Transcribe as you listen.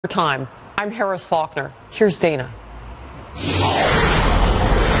Time. I'm Harris Faulkner. Here's Dana.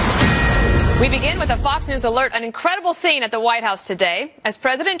 We begin with a Fox News alert, an incredible scene at the White House today as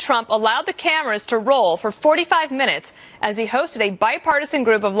President Trump allowed the cameras to roll for 45 minutes as he hosted a bipartisan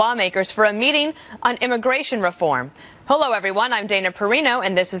group of lawmakers for a meeting on immigration reform. Hello, everyone. I'm Dana Perino,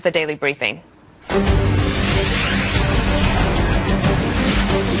 and this is the Daily Briefing.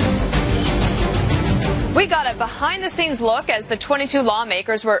 We got a behind-the-scenes look as the 22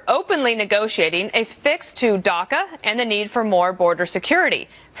 lawmakers were openly negotiating a fix to DACA and the need for more border security.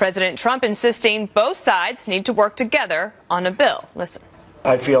 President Trump insisting both sides need to work together on a bill. Listen.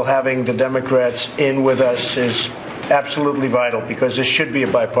 I feel having the Democrats in with us is absolutely vital because this should be a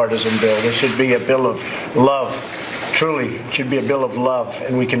bipartisan bill. This should be a bill of love. Truly, it should be a bill of love,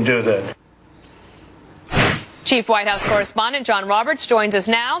 and we can do that. Chief White House correspondent John Roberts joins us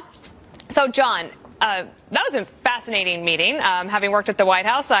now. So, John, that was a fascinating meeting. Having worked at the White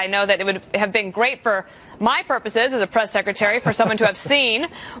House, I know that it would have been great for my purposes as a press secretary for someone to have seen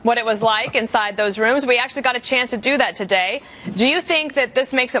what it was like inside those rooms. We actually got a chance to do that today. Do you think that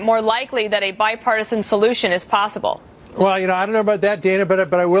this makes it more likely that a bipartisan solution is possible? Well, I don't know about that, Dana,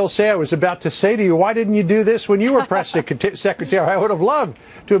 but I will say I was about to say to you, why didn't you do this when you were press secretary? I would have loved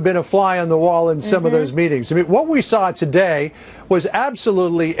to have been a fly on the wall in some of those meetings. I mean, what we saw today was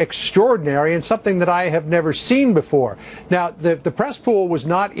absolutely extraordinary and something that I have never seen before. Now, the press pool was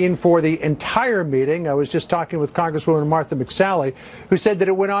not in for the entire meeting. I was just talking with Congresswoman Martha McSally, who said that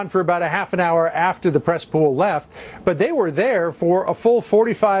it went on for about a half an hour after the press pool left. But they were there for a full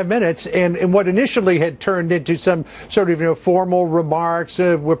 45 minutes, and what initially had turned into some sort of formal remarks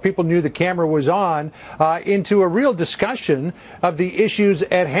where people knew the camera was on, into a real discussion of the issues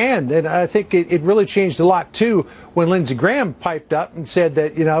at hand. And I think it really changed a lot, too, when Lindsey Graham piped up and said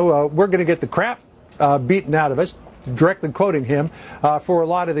that, we're going to get the crap beaten out of us, directly quoting him, for a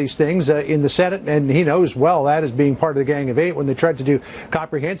lot of these things in the Senate. And he knows well that as being part of the Gang of Eight when they tried to do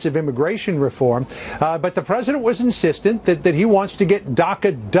comprehensive immigration reform. But the president was insistent that he wants to get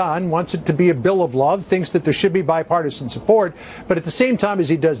DACA done, wants it to be a bill of love, thinks that there should be bipartisan support. But at the same time as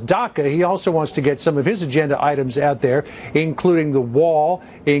he does DACA, he also wants to get some of his agenda items out there, including the wall,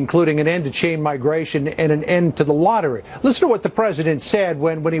 including an end to chain migration and an end to the lottery. Listen to what the president said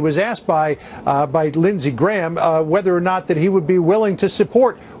when he was asked by Lindsey Graham whether or not that he would be willing to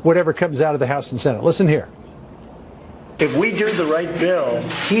support whatever comes out of the House and Senate. Listen here. If we do the right bill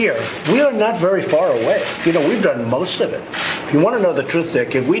here, we are not very far away. We've done most of it. If you want to know the truth,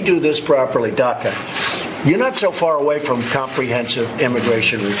 Dick, if we do this properly, DACA, you're not so far away from comprehensive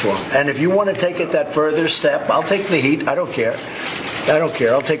immigration reform. And if you want to take it that further step, I'll take the heat. I don't care.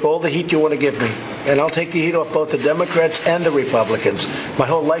 I'll take all the heat you want to give me. And I'll take the heat off both the Democrats and the Republicans. My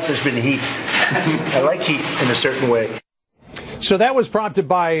whole life has been heat. I like heat in a certain way. So that was prompted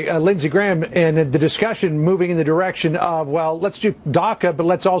by Lindsey Graham and the discussion moving in the direction of, well, let's do DACA, but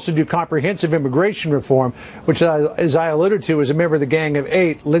let's also do comprehensive immigration reform, which, as I alluded to, is a member of the Gang of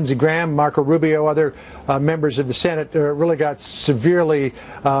Eight. Lindsey Graham, Marco Rubio, other members of the Senate really got severely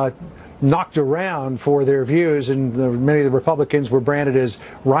knocked around for their views, and many of the Republicans were branded as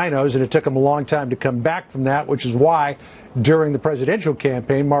rhinos, and it took them a long time to come back from that, which is why during the presidential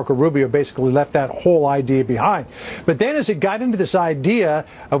campaign, Marco Rubio basically left that whole idea behind. But then as it got into this idea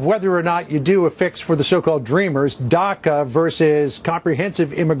of whether or not you do a fix for the so-called dreamers, DACA versus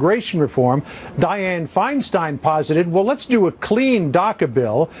comprehensive immigration reform, Dianne Feinstein posited, well, let's do a clean DACA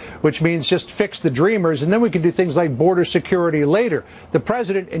bill, which means just fix the dreamers, and then we can do things like border security later. The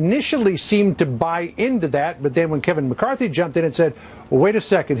president initially seemed to buy into that, but then when Kevin McCarthy jumped in and said, well, wait a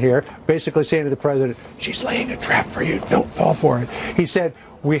second here, basically saying to the president, she's laying a trap for you, don't fall for it. He said,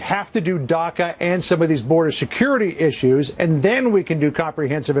 we have to do DACA and some of these border security issues, and then we can do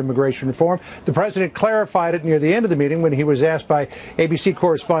comprehensive immigration reform. The president clarified it near the end of the meeting when he was asked by ABC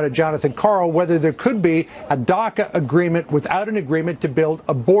correspondent Jonathan Karl whether there could be a DACA agreement without an agreement to build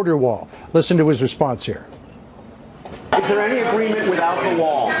a border wall. Listen to his response here. Is there any agreement without the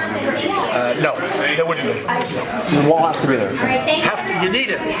wall? No, there wouldn't be. The wall has to be there. You need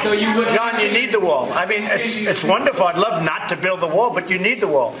it. John, you need the wall. I mean, it's wonderful. I'd love not to build the wall, but you need the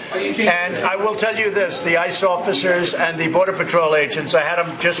wall. And I will tell you this, the ICE officers and the Border Patrol agents, I had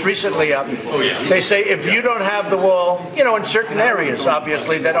them just recently up. They say if you don't have the wall, in certain areas,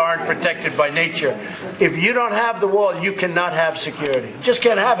 obviously, that aren't protected by nature, if you don't have the wall, you cannot have security. You just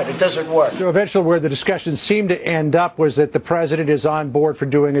can't have it. It doesn't work. So eventually where the discussion seemed to end up was that the president is on board for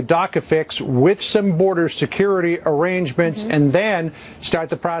doing a DACA fix cameras with some border security arrangements, and then start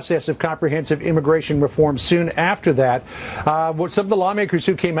the process of comprehensive immigration reform soon after that. What some of the lawmakers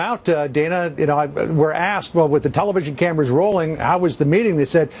who came out, Dana, were asked, well, with the television cameras rolling, how was the meeting? They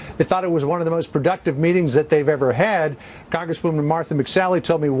said they thought it was one of the most productive meetings that they've ever had. Congresswoman Martha McSally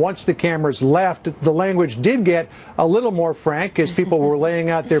told me once the cameras left, the language did get a little more frank as people were laying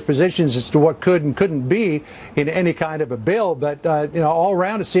out their positions as to what could and couldn't be in any kind of a bill. But, all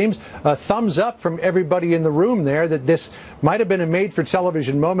around, it seems a thumbs up from everybody in the room there that this might have been a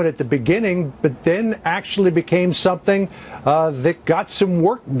made-for-television moment at the beginning, but then actually became something that got some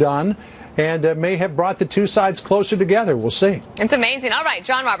work done and may have brought the two sides closer together. We'll see. It's amazing. All right,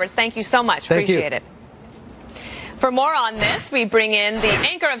 John Roberts, thank you so much. Appreciate it. For more on this, we bring in the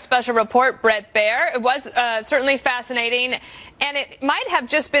anchor of Special Report, Bret Baier. It was certainly fascinating, and it might have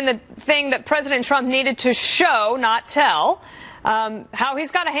just been the thing that President Trump needed to show, not tell, how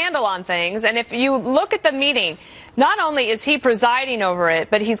he's got a handle on things. And if you look at the meeting, not only is he presiding over it,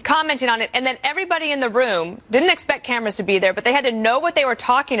 but he's commenting on it, and then everybody in the room didn't expect cameras to be there, but they had to know what they were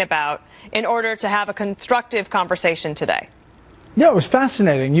talking about in order to have a constructive conversation today. Yeah, it was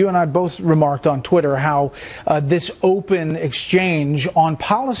fascinating. You and I both remarked on Twitter how this open exchange on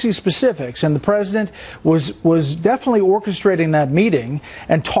policy specifics, and the president was definitely orchestrating that meeting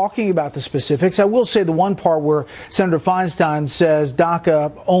and talking about the specifics. I will say the one part where Senator Feinstein says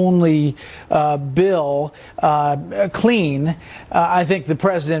DACA only bill clean, I think the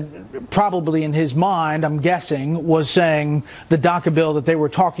president probably in his mind, I'm guessing, was saying the DACA bill that they were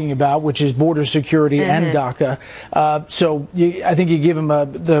talking about, which is border security and DACA. I think you give him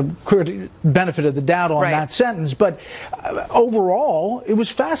the benefit of the doubt on that sentence. But overall, it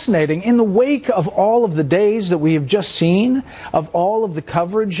was fascinating. In the wake of all of the days that we have just seen, of all of the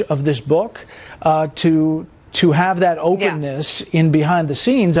coverage of this book, to have that openness in behind the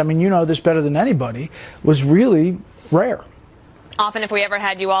scenes, I mean, you know this better than anybody, was really rare. Often if we ever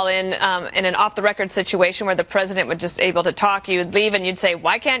had you all in an off-the-record situation where the president would just able to talk, you'd leave and you'd say,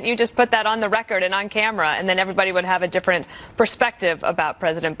 why can't you just put that on the record and on camera? And then everybody would have a different perspective about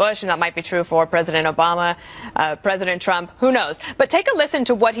President Bush, and that might be true for President Obama, President Trump, who knows. But take a listen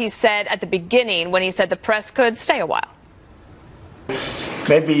to what he said at the beginning when he said the press could stay a while.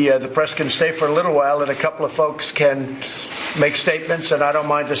 Maybe the press can stay for a little while and a couple of folks can make statements, and I don't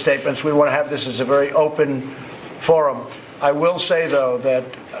mind the statements. We want to have this as a very open forum. I will say, though, that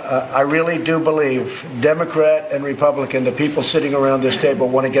I really do believe Democrat and Republican, the people sitting around this table,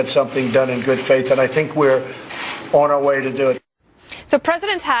 want to get something done in good faith, and I think we're on our way to do it. So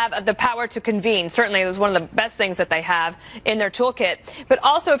presidents have the power to convene. Certainly, it was one of the best things that they have in their toolkit. But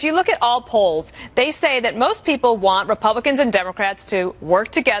also, if you look at all polls, they say that most people want Republicans and Democrats to work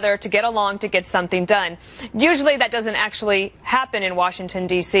together, to get along, to get something done. Usually, that doesn't actually happen in Washington,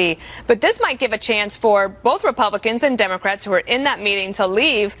 D.C. But this might give a chance for both Republicans and Democrats who are in that meeting to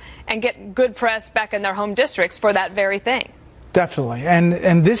leave and get good press back in their home districts for that very thing. Definitely.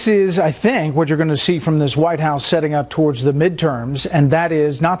 And this is, I think, what you're going to see from this White House setting up towards the midterms, and that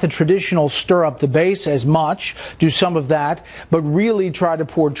is not the traditional stir up the base as much, do some of that, but really try to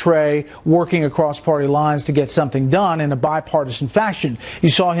portray working across party lines to get something done in a bipartisan fashion. You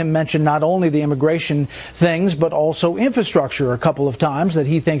saw him mention not only the immigration things, but also infrastructure a couple of times that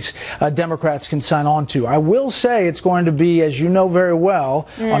he thinks Democrats can sign on to. I will say it's going to be, as you know very well,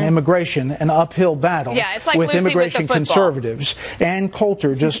 on immigration, an uphill battle it's like with Lucy immigration with the conservatives. And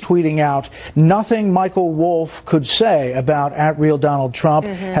Coulter just tweeting out, nothing Michael Wolff could say about @Real Donald Trump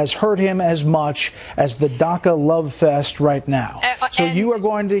has hurt him as much as the DACA love fest right now. So you are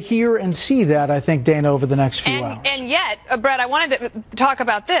going to hear and see that, I think, Dana, over the next few hours. And yet, Brett, I wanted to talk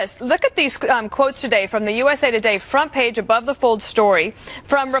about this. Look at these quotes today from the USA Today front page above the fold story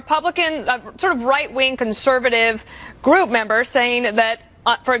from Republican, sort of right-wing conservative group members saying that,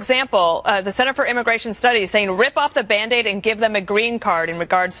 for example, the Center for Immigration Studies saying rip off the Band-Aid and give them a green card in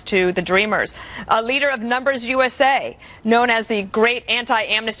regards to the Dreamers. A leader of Numbers USA, known as the Great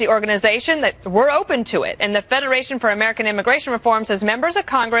Anti-Amnesty Organization, that we're open to it. And the Federation for American Immigration Reform says members of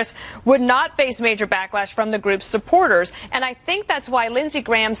Congress would not face major backlash from the group's supporters. And I think that's why Lindsey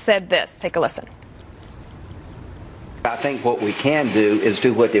Graham said this. Take a listen. I think what we can do is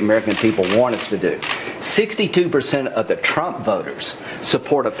do what the American people want us to do. 62% of the Trump voters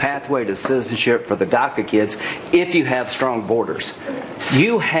support a pathway to citizenship for the DACA kids if you have strong borders.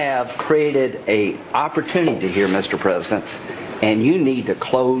 You have created an opportunity here, Mr. President, and you need to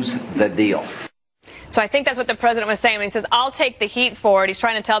close the deal. So I think that's what the president was saying when he says, I'll take the heat for it. He's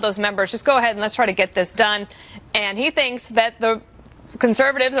trying to tell those members, just go ahead and let's try to get this done. And he thinks that the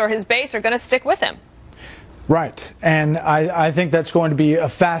conservatives or his base are going to stick with him. Right. And I think that's going to be a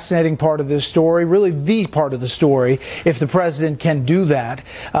fascinating part of this story, really the part of the story, if the president can do that.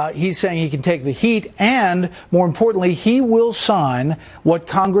 He's saying he can take the heat, and more importantly, he will sign what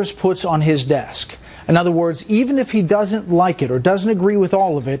Congress puts on his desk. In other words, even if he doesn't like it or doesn't agree with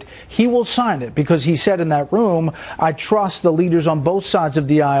all of it, he will sign it because he said in that room, I trust the leaders on both sides of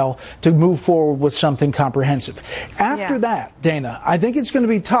the aisle to move forward with something comprehensive. After that, Dana, I think it's going to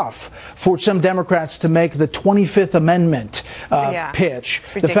be tough for some Democrats to make the 25th Amendment pitch.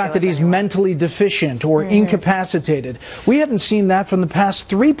 The fact that he's mentally deficient or incapacitated. We haven't seen that from the past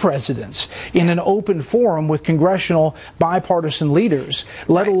 3 presidents in an open forum with congressional bipartisan leaders,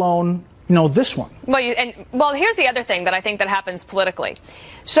 let alone this one. Well, here's the other thing that I think that happens politically.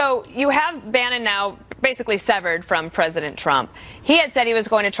 So you have Bannon now basically severed from President Trump. He had said he was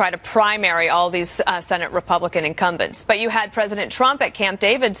going to try to primary all these Senate Republican incumbents. But you had President Trump at Camp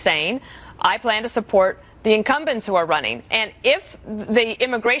David saying, I plan to support the incumbents who are running. And if the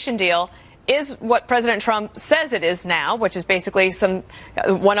immigration deal is what President Trump says it is now, which is basically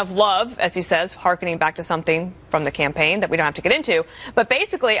one of love, as he says, hearkening back to something from the campaign that we don't have to get into. But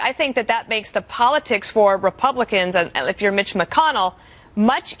basically, I think that makes the politics for Republicans, and if you're Mitch McConnell,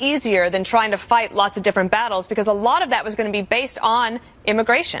 much easier than trying to fight lots of different battles, because a lot of that was going to be based on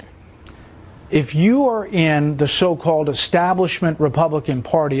immigration. If you are in the so-called establishment Republican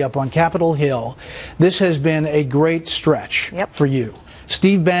Party up on Capitol Hill, this has been a great stretch for you.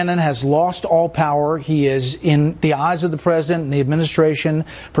 Steve Bannon has lost all power. He is, in the eyes of the president and the administration,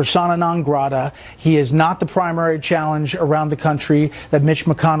 persona non grata. He is not the primary challenge around the country that Mitch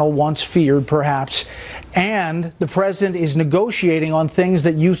McConnell once feared, perhaps. And the president is negotiating on things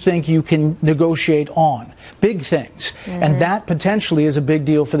that you think you can negotiate on. Big things. And that potentially is a big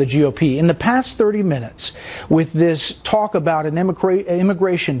deal for the GOP. In the past 30 minutes, with this talk about an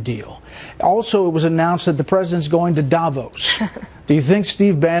immigration deal, also it was announced that the president's going to Davos. Do you think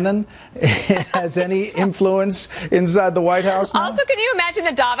Steve Bannon has any influence inside the White House now? Also, can you imagine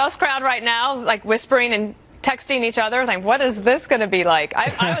the Davos crowd right now, like whispering and texting each other, like, what is this going to be like?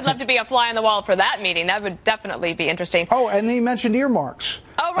 I would love to be a fly on the wall for that meeting. That would definitely be interesting. Oh, and he mentioned earmarks.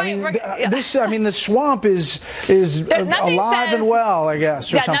 Oh, right. The swamp is alive and well, I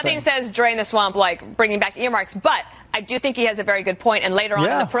guess. Nothing says drain the swamp like bringing back earmarks, but I do think he has a very good point. And later on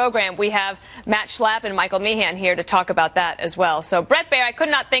in the program, we have Matt Schlapp and Michael Meehan here to talk about that as well. So, Bret Baier, I could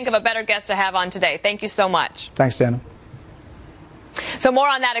not think of a better guest to have on today. Thank you so much. Thanks, Dana. So more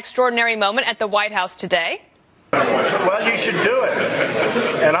on that extraordinary moment at the White House today. Well, you should do it.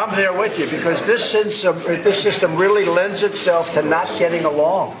 And I'm there with you, because this system really lends itself to not getting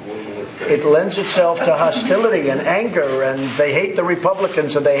along. It lends itself to hostility and anger, and they hate the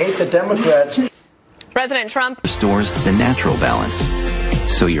Republicans and they hate the Democrats. President Trump restores the natural balance,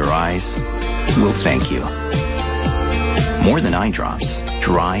 so your eyes will thank you. More than eye drops,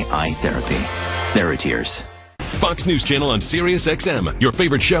 dry eye therapy. Theratears. Fox News Channel on Sirius XM. Your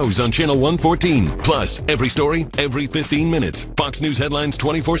favorite shows on Channel 114. Plus, every story, every 15 minutes. Fox News headlines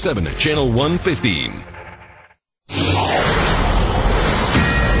 24/7 at Channel 115.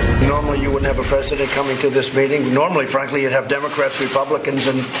 Normally, you wouldn't have a president coming to this meeting. Normally, frankly, you'd have Democrats, Republicans,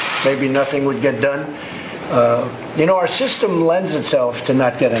 and maybe nothing would get done. Our system lends itself to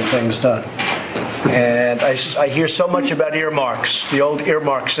not getting things done. And I hear so much about earmarks, the old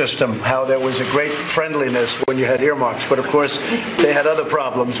earmark system, how there was a great friendliness when you had earmarks. But, of course, they had other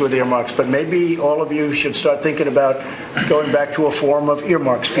problems with earmarks. But maybe all of you should start thinking about going back to a form of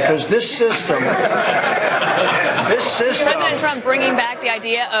earmarks, because this system... President Trump bringing back the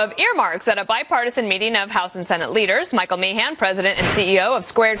idea of earmarks at a bipartisan meeting of House and Senate leaders. Michael Meehan, president and CEO of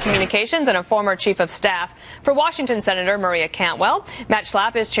Squared Communications and a former chief of staff for Washington Senator Maria Cantwell. Matt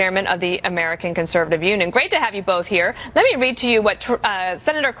Schlapp is chairman of the American Conservative Union. Great to have you both here. Let me read to you what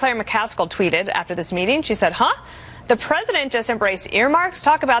Senator Claire McCaskill tweeted after this meeting. She said, the president just embraced earmarks?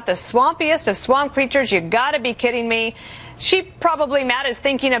 Talk about the swampiest of swamp creatures. You gotta be kidding me. She probably, Matt, is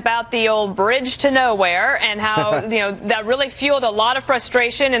thinking about the old bridge to nowhere and how, that really fueled a lot of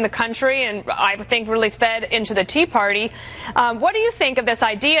frustration in the country and I think really fed into the Tea Party. What do you think of this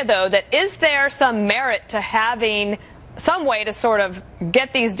idea, though, that is there some merit to having some way to sort of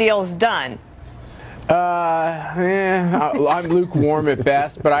get these deals done? I'm lukewarm at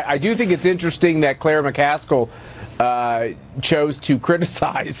best, but I do think it's interesting that Claire McCaskill chose to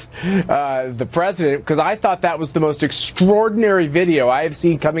criticize the president, because I thought that was the most extraordinary video I have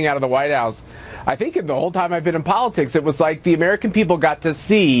seen coming out of the White House. I think in the whole time I've been in politics, it was like the American people got to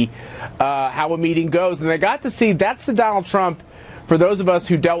see how a meeting goes, and they got to see that's the Donald Trump, for those of us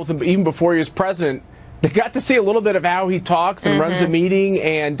who dealt with him even before he was president, They got to see a little bit of how he talks and runs a meeting,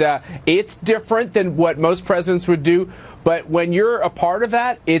 and it's different than what most presidents would do. But when you're a part of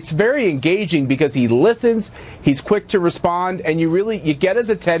that, it's very engaging because he listens, he's quick to respond, and you get his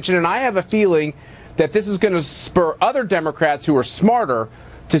attention. And I have a feeling that this is going to spur other Democrats who are smarter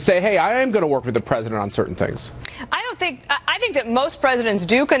to say, hey, I am going to work with the president on certain things. I think that most presidents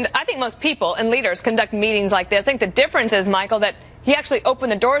do. I think most people and leaders conduct meetings like this. I think the difference is, Michael, that he actually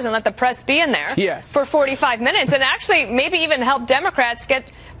opened the doors and let the press be in there for 45 minutes and actually maybe even help Democrats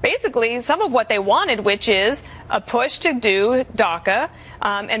get basically some of what they wanted, which is a push to do DACA,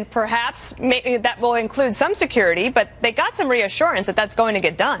 and perhaps that will include some security, but they got some reassurance that that's going to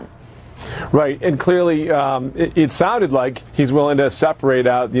get done. Right, and clearly it sounded like he's willing to separate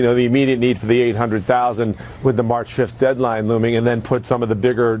out, the immediate need for the 800,000 with the March 5th deadline looming, and then put some of the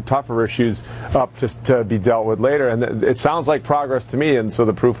bigger, tougher issues up just to be dealt with later. And it sounds like progress to me, and so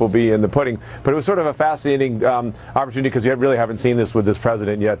the proof will be in the pudding. But it was sort of a fascinating opportunity because you really haven't seen this with this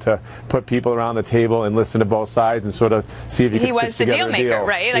president yet, to put people around the table and listen to both sides and sort of see if you can stitch together a deal. He was the deal maker,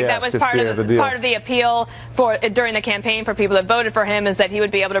 right? Like that was part of the appeal during the campaign for people that voted for him, is that he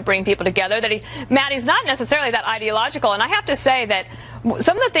would be able to bring people together. That Matt, he's not necessarily that ideological, and I have to say that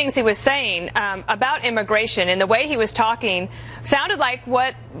some of the things he was saying about immigration and the way he was talking sounded like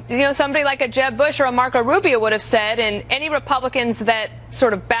what somebody like a Jeb Bush or a Marco Rubio would have said, and any Republicans that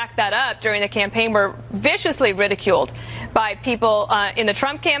sort of backed that up during the campaign were viciously ridiculed by people in the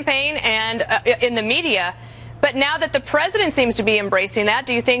Trump campaign and in the media. But now that the president seems to be embracing that,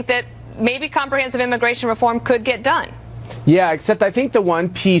 do you think that maybe comprehensive immigration reform could get done? Yeah, except I think the one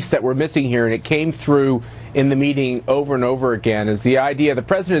piece that we're missing here, and it came through in the meeting over and over again, is the idea the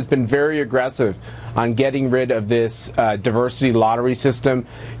president has been very aggressive on getting rid of this diversity lottery system.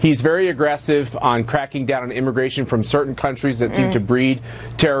 He's very aggressive on cracking down on immigration from certain countries that seem to breed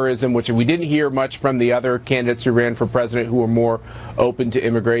terrorism, which we didn't hear much from the other candidates who ran for president who were more open to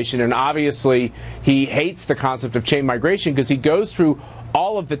immigration. And obviously, he hates the concept of chain migration because he goes through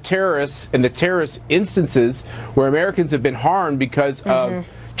all of the terrorists and the terrorist instances where Americans have been harmed because of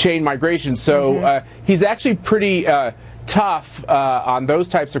chain migration. So he's actually pretty tough on those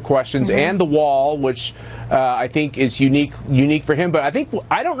types of questions, and the wall, which I think is unique for him. But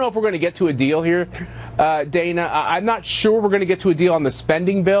I don't know if we're going to get to a deal here, Dana. I'm not sure we're going to get to a deal on the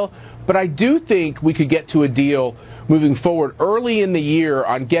spending bill, but I do think we could get to a deal moving forward early in the year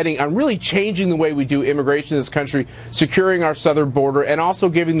on really changing the way we do immigration in this country, securing our southern border, and also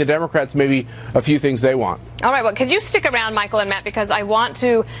giving the Democrats maybe a few things they want. All right, well, could you stick around, Michael and Matt, because I want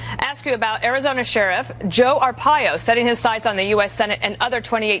to ask you about Arizona Sheriff Joe Arpaio setting his sights on the U.S. Senate and other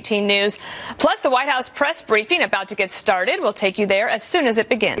 2018 news, plus the White House press briefing about to get started. We'll take you there as soon as it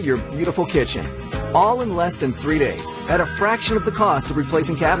begins. Your beautiful kitchen, all in less than 3 days, at a fraction of the cost of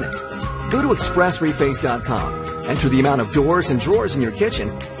replacing cabinets. Go to expressreface.com. Enter the amount of doors and drawers in your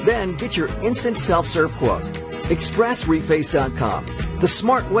kitchen, then get your instant self-serve quote. ExpressReface.com, the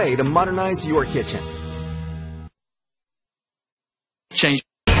smart way to modernize your kitchen. Change.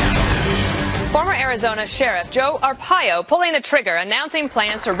 Former Arizona Sheriff Joe Arpaio pulling the trigger, announcing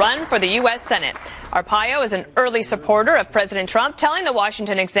plans to run for the U.S. Senate. Arpaio is an early supporter of President Trump, telling the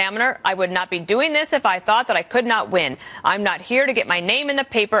Washington Examiner, "I would not be doing this if I thought that I could not win. I'm not here to get my name in the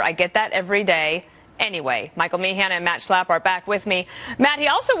paper. I get that every day." Anyway, Michael Meehan and Matt Schlapp are back with me. Matt, he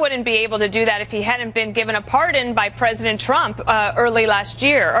also wouldn't be able to do that if he hadn't been given a pardon by President Trump early last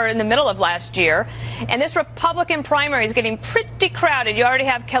year, or in the middle of last year. And this Republican primary is getting pretty crowded. You already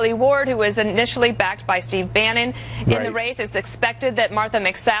have Kelly Ward, who was initially backed by Steve Bannon in the race. It's expected that Martha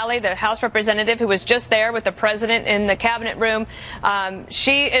McSally, the House representative who was just there with the president in the cabinet room,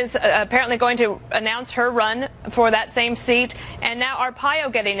 she is apparently going to announce her run for that same seat. And now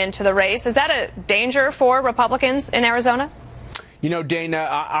Arpaio getting into the race. Is that a danger for Republicans in Arizona? You know, Dana,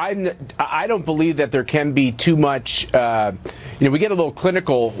 I don't believe that there can be too much. We get a little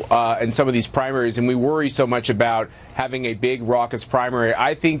clinical in some of these primaries, and we worry so much about having a big, raucous primary.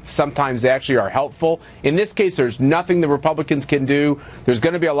 I think sometimes they actually are helpful. In this case, there's nothing the Republicans can do. There's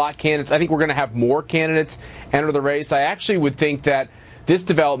going to be a lot of candidates. I think we're going to have more candidates enter the race. I actually would think that this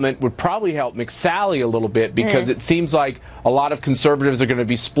development would probably help McSally a little bit, because it seems like a lot of conservatives are going to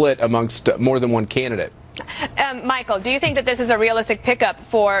be split amongst more than one candidate. Michael, do you think that this is a realistic pickup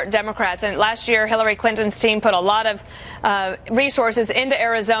for Democrats? And last year, Hillary Clinton's team put a lot of resources into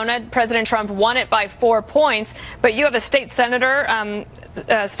Arizona. President Trump won it by 4 points. But you have a state senator,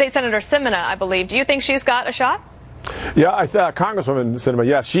 State Senator Simina, I believe. Do you think she's got a shot? Yeah, Congresswoman Sinema,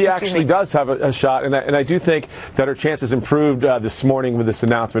 yes, she actually does have a shot, and I do think that her chances improved this morning with this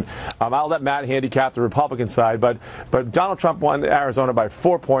announcement. I'll let Matt handicap the Republican side, but Donald Trump won Arizona by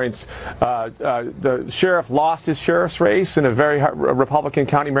 4 points. The sheriff lost his sheriff's race in a very Republican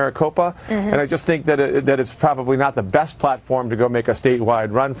county, Maricopa, and I just think that it's probably not the best platform to go make a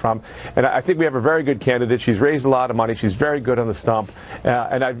statewide run from. And I think we have a very good candidate. She's raised a lot of money. She's very good on the stump,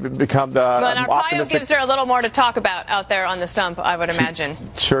 and I've become and optimistic. Arpaio gives her a little more to talk about out there on the stump, I would imagine.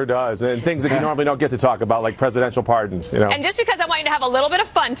 Sure does, and things that you normally don't get to talk about, like presidential pardons. And just because I want you to have a little bit of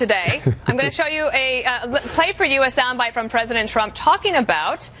fun today, I'm going to show you play for you a soundbite from President Trump talking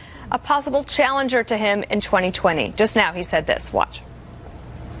about a possible challenger to him in 2020. Just now, he said this. Watch.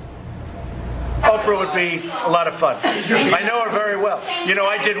 Oprah would be a lot of fun. I know her very well. You know,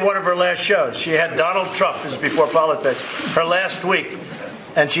 I did one of her last shows. She had Donald Trump, this is before politics, her last week.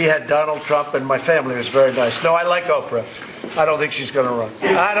 And she had Donald Trump, and my family was very nice. No, I like Oprah. I don't think she's going to run.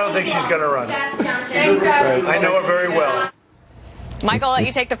 I don't think she's going to run. I know her very well. Michael, I'll let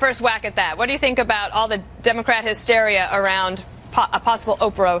you take the first whack at that. What do you think about all the Democrat hysteria around a possible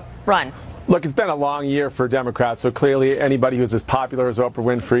Oprah run? Look, it's been a long year for Democrats, so clearly anybody who's as popular as Oprah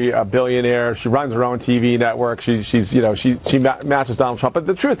Winfrey, a billionaire, she runs her own TV network, she matches Donald Trump. But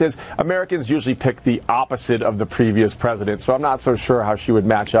the truth is, Americans usually pick the opposite of the previous president, so I'm not so sure how she would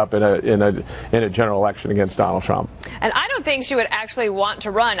match up in a general election against Donald Trump. And I don't think she would actually want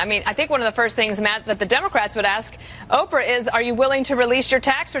to run. I mean, I think one of the first things, Matt, that the Democrats would ask Oprah is, are you willing to release your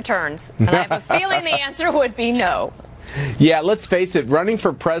tax returns? And I have a feeling the answer would be no. Yeah, let's face it, running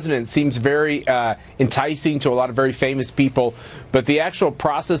for president seems very enticing to a lot of very famous people, but the actual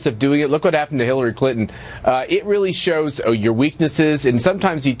process of doing it, look what happened to Hillary Clinton. It really shows your weaknesses, and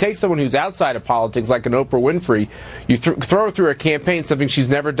sometimes you take someone who's outside of politics, like an Oprah Winfrey, you throw her through a campaign, something she's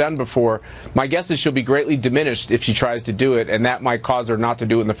never done before. My guess is she'll be greatly diminished if she tries to do it, and that might cause her not to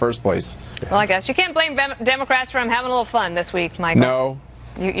do it in the first place. Well, I guess you can't blame Democrats for having a little fun this week, Michael. No.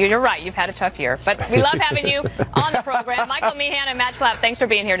 You're right. You've had a tough year. But we love having you on the program. Michael Meehan and Matt Schlapp, thanks for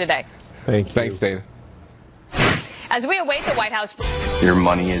being here today. Thank you. Thanks, Dana. As we await the White House... Your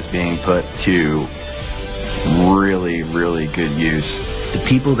money is being put to really, really good use. The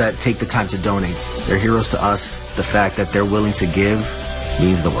people that take the time to donate, they're heroes to us. The fact that they're willing to give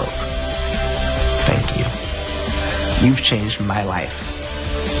means the world. Thank you. You've changed my life.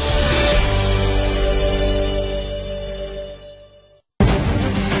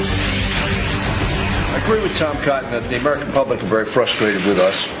 I agree with Tom Cotton that the American public are very frustrated with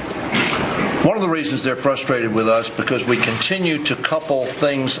us. One of the reasons they're frustrated with us because we continue to couple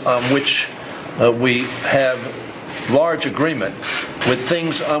things on which we have large agreement with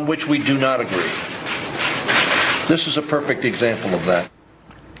things on which we do not agree. This is a perfect example of that.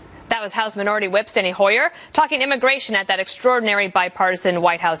 That was House Minority Whip Steny Hoyer talking immigration at that extraordinary bipartisan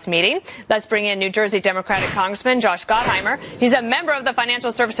White House meeting. Let's bring in New Jersey Democratic Congressman Josh Gottheimer. He's a member of the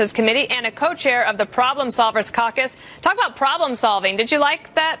Financial Services Committee and a co-chair of the Problem Solvers Caucus. Talk about problem solving. Did you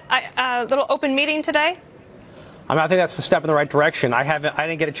like that little open meeting today? I mean, I think that's the step in the right direction. I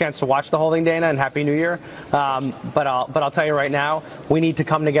didn't get a chance to watch the whole thing, Dana, and Happy New Year. But I'll tell you right now, we need to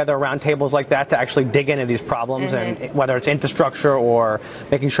come together around tables like that to actually dig into these problems, and whether it's infrastructure or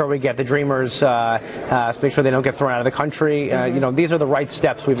making sure we get the dreamers, to make sure they don't get thrown out of the country. These are the right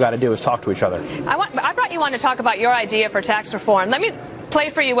steps we've got to do is talk to each other. I brought you on to talk about your idea for tax reform. Let me play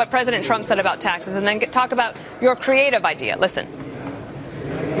for you what President Trump said about taxes, and then talk about your creative idea. Listen.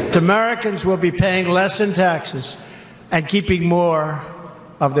 Americans will be paying less in taxes and keeping more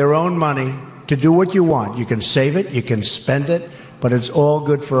of their own money to do what you want. You can save it, you can spend it, but it's all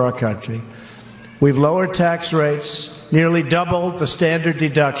good for our country. We've lowered tax rates, nearly doubled the standard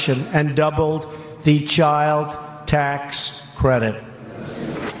deduction, and doubled the child tax credit.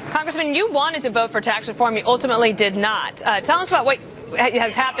 Congressman, you wanted to vote for tax reform. You ultimately did not. Tell us about what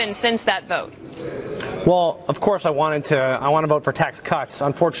has happened since that vote. Well, of course, I want to vote for tax cuts.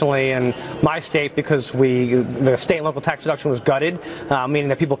 Unfortunately, in my state, because the state and local tax deduction was gutted, meaning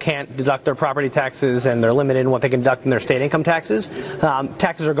that people can't deduct their property taxes and they're limited in what they can deduct in their state income taxes.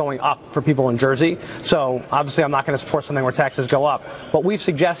 Taxes are going up for people in Jersey, so obviously I'm not going to support something where taxes go up. What we've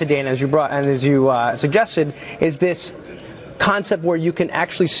suggested, Dana, as you suggested, is this concept where you can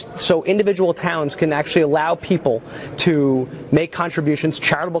actually, so individual towns can actually allow people to make contributions,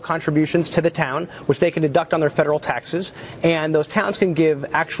 charitable contributions to the town, which they can deduct on their federal taxes, and those towns can give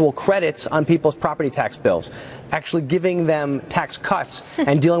actual credits on people's property tax bills, actually giving them tax cuts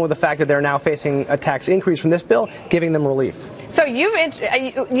and dealing with the fact that they're now facing a tax increase from this bill, giving them relief. So you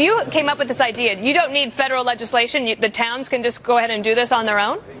came up with this idea. You don't need federal legislation. The towns can just go ahead and do this on their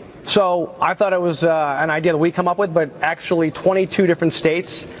own? So I thought it was an idea that we come up with, but actually 22 different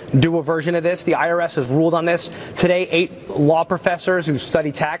states do a version of this. The IRS has ruled on this. Today, 8 law professors who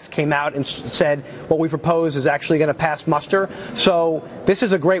study tax came out and said what we propose is actually going to pass muster. So this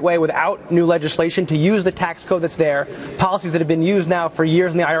is a great way without new legislation to use the tax code that's there, policies that have been used now for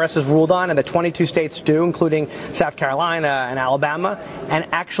years and the IRS has ruled on and that 22 states do, including South Carolina and Alabama, and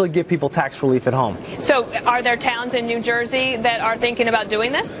actually give people tax relief at home. So are there towns in New Jersey that are thinking about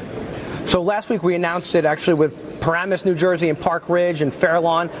doing this? So last week we announced it actually with Paramus, New Jersey, and Park Ridge and Fair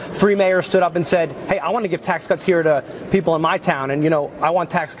Lawn. 3 mayors stood up and said, hey, I want to give tax cuts here to people in my town. And, you know, I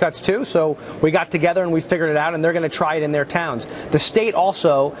want tax cuts too. So we got together and we figured it out, and they're going to try it in their towns. The state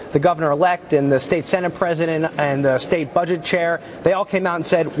also, the governor-elect and the state Senate president and the state budget chair, they all came out and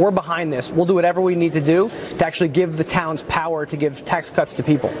said, we're behind this. We'll do whatever we need to do to actually give the towns power to give tax cuts to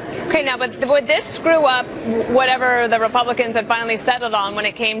people. Okay, now, but would this screw up whatever the Republicans had finally settled on when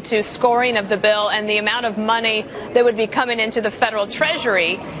it came to scoring of the bill and the amount of money that would be coming into the federal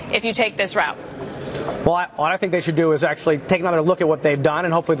treasury if you take this route? Well, what I think they should do is actually take another look at what they've done,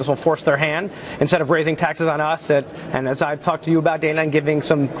 and hopefully this will force their hand instead of raising taxes on us. And as I've talked to you about, Dana, and giving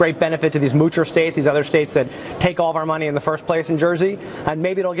some great benefit to these moocher states, these other states that take all of our money in the first place in Jersey, and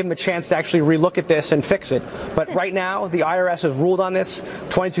maybe it'll give them a chance to actually relook at this and fix it. But right now, the IRS has ruled on this.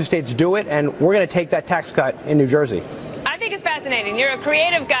 22 states do it, and we're going to take that tax cut in New Jersey. I think it's fascinating. You're a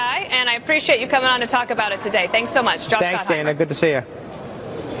creative guy, and I appreciate you coming on to talk about it today. Thanks so much, Josh. Thanks, Dana. Good to see you.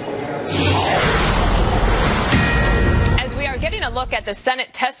 As we are getting a look at the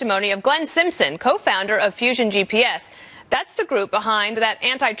Senate testimony of Glenn Simpson, co-founder of Fusion GPS, that's the group behind that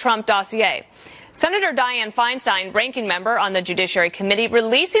anti-Trump dossier. Senator Dianne Feinstein, ranking member on the Judiciary Committee,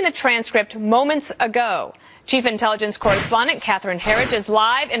 releasing the transcript moments ago. Chief Intelligence Correspondent Catherine Herridge is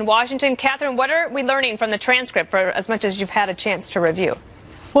live in Washington. Catherine, what are we learning from the transcript for as much as you've had a chance to review?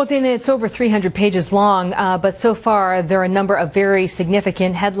 Well, Dana, it's over 300 pages long, but so far there are a number of very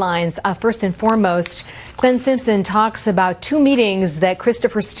significant headlines. First and foremost, Glenn Simpson talks about 2 meetings that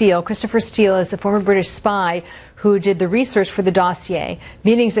Christopher Steele is the former British spy who did the research for the dossier,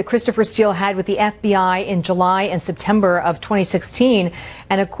 meetings that Christopher Steele had with the FBI in July and September of 2016.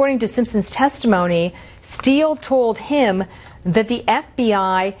 And according to Simpson's testimony, Steele told him that the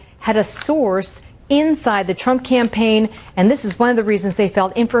FBI had a source inside the Trump campaign, and this is one of the reasons they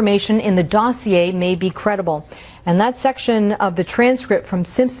felt information in the dossier may be credible. And that section of the transcript from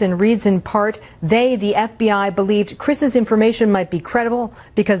Simpson reads in part, they, the FBI, believed Chris's information might be credible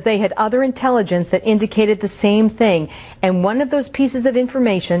because they had other intelligence that indicated the same thing. And one of those pieces of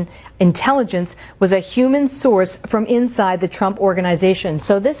information, intelligence, was a human source from inside the Trump organization.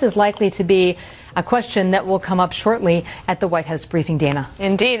 So this is likely to be a question that will come up shortly at the White House briefing, Dana.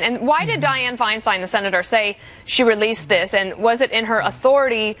 Indeed. And why did Dianne Feinstein, the senator, say she released this? And was it in her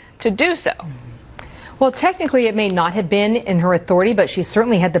authority to do so? Well, technically, it may not have been in her authority, but she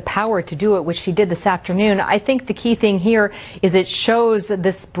certainly had the power to do it, which she did this afternoon. I think the key thing here is it shows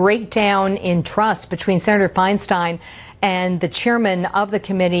this breakdown in trust between Senator Feinstein and the chairman of the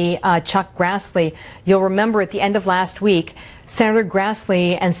committee, Chuck Grassley. You'll remember at the end of last week, Senator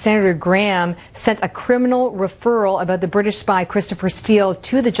Grassley and Senator Graham sent a criminal referral about the British spy Christopher Steele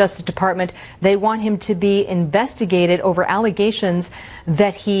to the Justice Department. They want him to be investigated over allegations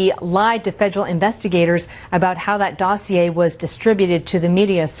that he lied to federal investigators about how that dossier was distributed to the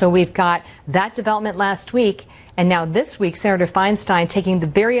media. So we've got that development last week. And now this week, Senator Feinstein taking the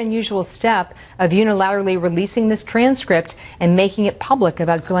very unusual step of unilaterally releasing this transcript and making it public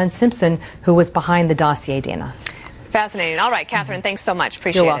about Glenn Simpson, who was behind the dossier, Dana. Fascinating. All right, Catherine, thanks so much.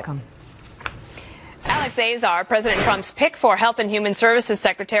 Appreciate it. You're welcome. Alex Azar, President Trump's pick for Health and Human Services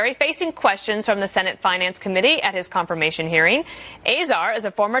Secretary, facing questions from the Senate Finance Committee at his confirmation hearing. Azar is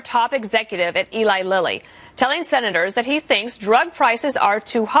a former top executive at Eli Lilly, telling senators that he thinks drug prices are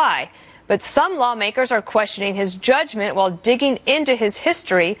too high. But some lawmakers are questioning his judgment while digging into his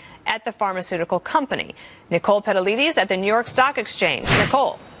history at the pharmaceutical company. Nicole Petalides at the New York Stock Exchange.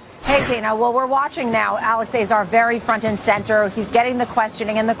 Nicole. Hey, Dana. Well, we're watching now Alex Azar very front and center. He's getting the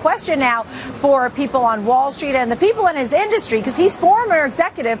questioning. And the question now for people on Wall Street and the people in his industry, because he's former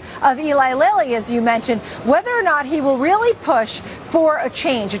executive of Eli Lilly, as you mentioned, whether or not he will really push for a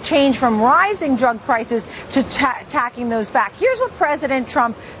change from rising drug prices to tacking those back. Here's what President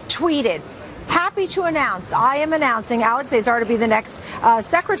Trump tweeted happy to announce, I am announcing Alex Azar to be the next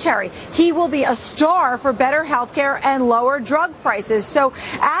secretary. He will be a star for better health care and lower drug prices. So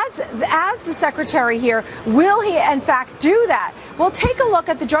as the secretary here, will he in fact do that? Well, take a look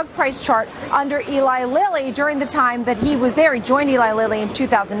at the drug price chart under Eli Lilly during the time that he was there. He joined Eli Lilly in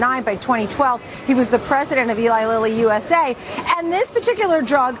 2009. By 2012, he was the president of Eli Lilly USA. And this particular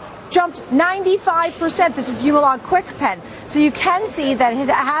drug jumped 95%. This is Humalog QuickPen. So you can see that it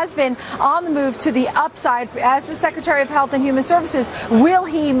has been on the move to the upside. As the Secretary of Health and Human Services, will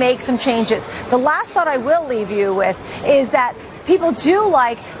he make some changes? The last thought I will leave you with is that people do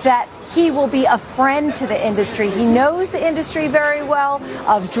like that he will be a friend to the industry. He knows the industry very well,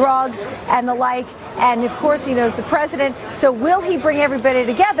 of drugs and the like, and of course he knows the president. So will he bring everybody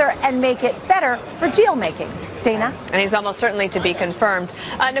together and make it better for deal making? Dana? And he's almost certainly to be confirmed.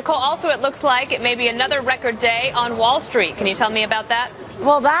 Nicole, also it looks like it may be another record day on Wall Street. Can you tell me about that?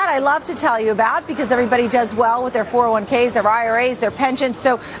 Well, that I love to tell you about because everybody does well with their 401ks, their IRAs, their pensions.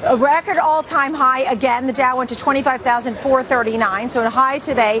 So a record all-time high. Again, the Dow went to 25,439, so a high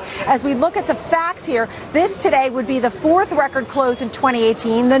today. As we look at the facts here, this today would be the fourth record close in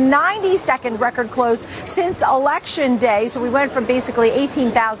 2018, the 92nd record close since Election Day. So we went from basically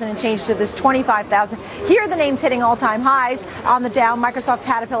 18,000 and change to this 25,000. Here are the names hitting all-time highs on the Dow: Microsoft,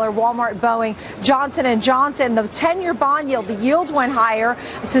 Caterpillar, Walmart, Boeing, Johnson & Johnson. The 10-year bond yield, the yield went higher.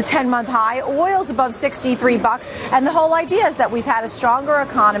 It's a 10-month high. Oil's above $63. And the whole idea is that we've had a stronger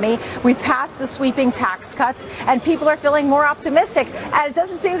economy. We've passed the sweeping tax cuts, and people are feeling more optimistic. And it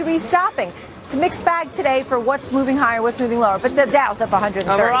doesn't seem to be stopping. It's a mixed bag today for what's moving higher, what's moving lower. But the Dow's up 130.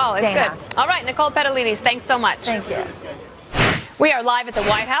 Overall, it's Dana. good. All right, Nicole Petalides, thanks so much. Thank you. We are live at the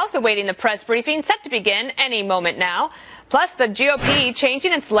White House awaiting the press briefing set to begin any moment now. Plus, the GOP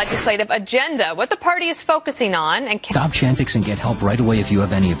changing its legislative agenda, what the party is focusing on. And Stop Chantix and get help right away if you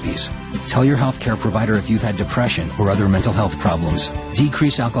have any of these. Tell your healthcare provider if you've had depression or other mental health problems.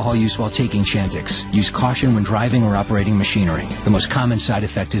 Decrease alcohol use while taking Chantix. Use caution when driving or operating machinery. The most common side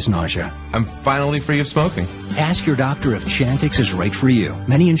effect is nausea. I'm finally free of smoking. Ask your doctor if Chantix is right for you.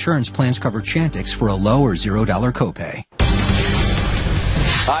 Many insurance plans cover Chantix for a low or $0 copay.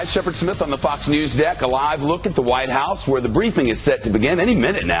 Hi, Shepard Smith on the Fox News deck. A live look at the White House where the briefing is set to begin any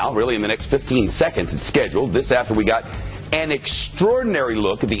minute now, really in the next 15 seconds it's scheduled. This after we got an extraordinary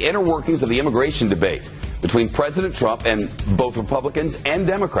look at the inner workings of the immigration debate between President Trump and both Republicans and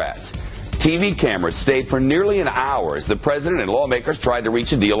Democrats. TV cameras stayed for nearly an hour as the president and lawmakers tried to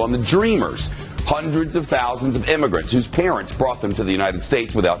reach a deal on the Dreamers, hundreds of thousands of immigrants whose parents brought them to the United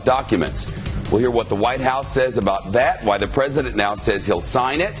States without documents. We'll hear what the White House says about that, why the president now says he'll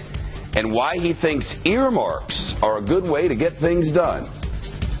sign it, and why he thinks earmarks are a good way to get things done.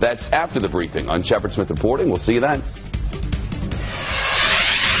 That's after the briefing on Shepard Smith Reporting. We'll see you then.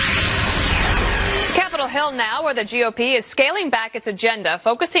 Capitol Hill now, where the GOP is scaling back its agenda,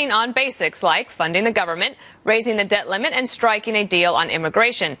 focusing on basics like funding the government, raising the debt limit, and striking a deal on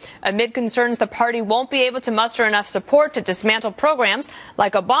immigration. Amid concerns the party won't be able to muster enough support to dismantle programs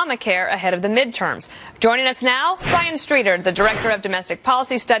like Obamacare ahead of the midterms. Joining us now, Brian Streeter, the Director of Domestic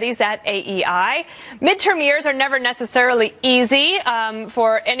Policy Studies at AEI. Midterm years are never necessarily easy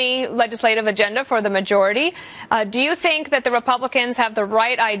for any legislative agenda for the majority. Do you think that the Republicans have the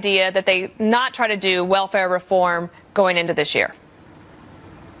right idea that they not try to do welfare reform going into this year?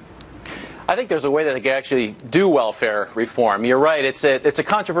 I think there's a way that they can actually do welfare reform. You're right, it's a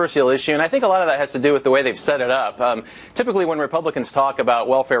controversial issue, and I think a lot of that has to do with the way they've set it up. Typically when Republicans talk about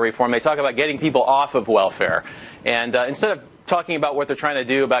welfare reform, they talk about getting people off of welfare. And instead of talking about what they're trying to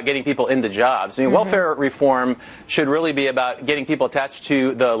do about getting people into jobs. I mean, welfare reform should really be about getting people attached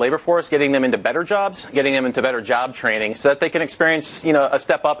to the labor force, getting them into better jobs, getting them into better job training so that they can experience, a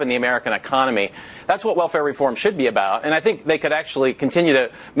step up in the American economy. That's what welfare reform should be about. And I think they could actually continue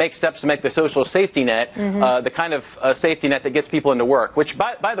to make steps to make the social safety net the kind of safety net that gets people into work, which,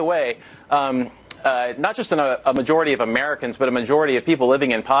 by the way, not just a majority of Americans, but a majority of people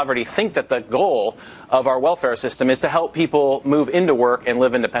living in poverty think that the goal of our welfare system is to help people move into work and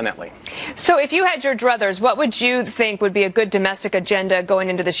live independently. So if you had your druthers, what would you think would be a good domestic agenda going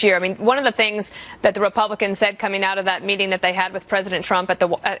into this year? I mean, one of the things that the Republicans said coming out of that meeting that they had with President Trump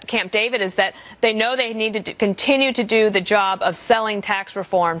at Camp David is that they know they need to continue to do the job of selling tax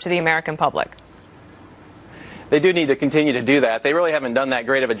reform to the American public. They do need to continue to do that. They really haven't done that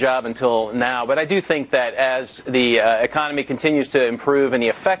great of a job until now. But I do think that as the economy continues to improve and the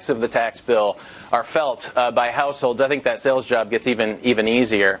effects of the tax bill are felt by households, I think that sales job gets even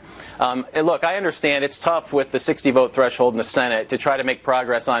easier. And look, I understand it's tough with the 60-vote threshold in the Senate to try to make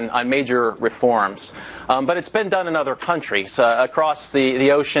progress on major reforms. But it's been done in other countries. Across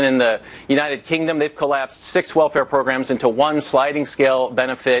the ocean in the United Kingdom, they've collapsed 6 welfare programs into one sliding scale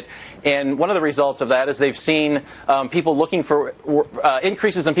benefit. And one of the results of that is they've seen people looking for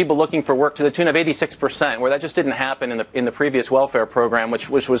increases in people looking for work to the tune of 86%, where that just didn't happen in the previous welfare program, which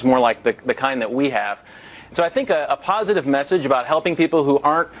was more like the kind that we have. So I think a positive message about helping people who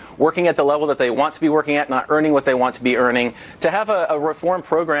aren't working at the level that they want to be working at, not earning what they want to be earning, to have a reform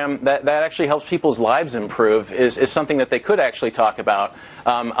program that actually helps people's lives improve is something that they could actually talk about.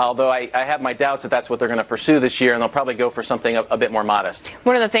 Although I have my doubts that that's what they're going to pursue this year, and they'll probably go for something a bit more modest.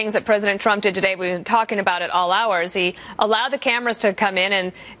 One of the things that President Trump did today, we've been talking about it all hours, he allowed the cameras to come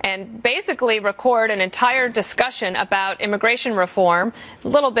in and basically record an entire discussion about immigration reform, a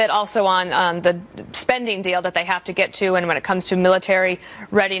little bit also on the spending deal that they have to get to, and when it comes to military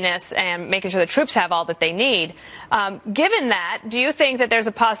readiness and making sure the troops have all that they need. Given that, do you think that there's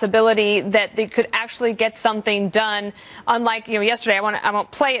a possibility that they could actually get something done? Unlike yesterday, I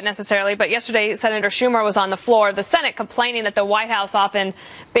won't play it necessarily, but yesterday Senator Schumer was on the floor of the Senate complaining that the White House often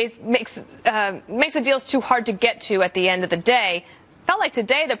makes the deals too hard to get to at the end of the day. Felt like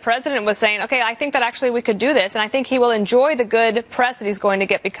today the president was saying, okay, I think that actually we could do this, and I think he will enjoy the good press that he's going to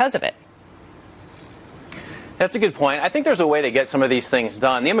get because of it. That's a good point. I think there's a way to get some of these things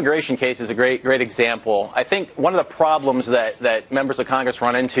done. The immigration case is a great example. I think one of the problems that members of Congress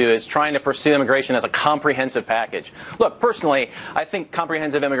run into is trying to pursue immigration as a comprehensive package. Look, personally, I think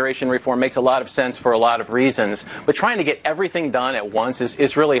comprehensive immigration reform makes a lot of sense for a lot of reasons, but trying to get everything done at once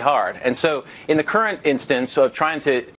is really hard. And so in the current instance of trying to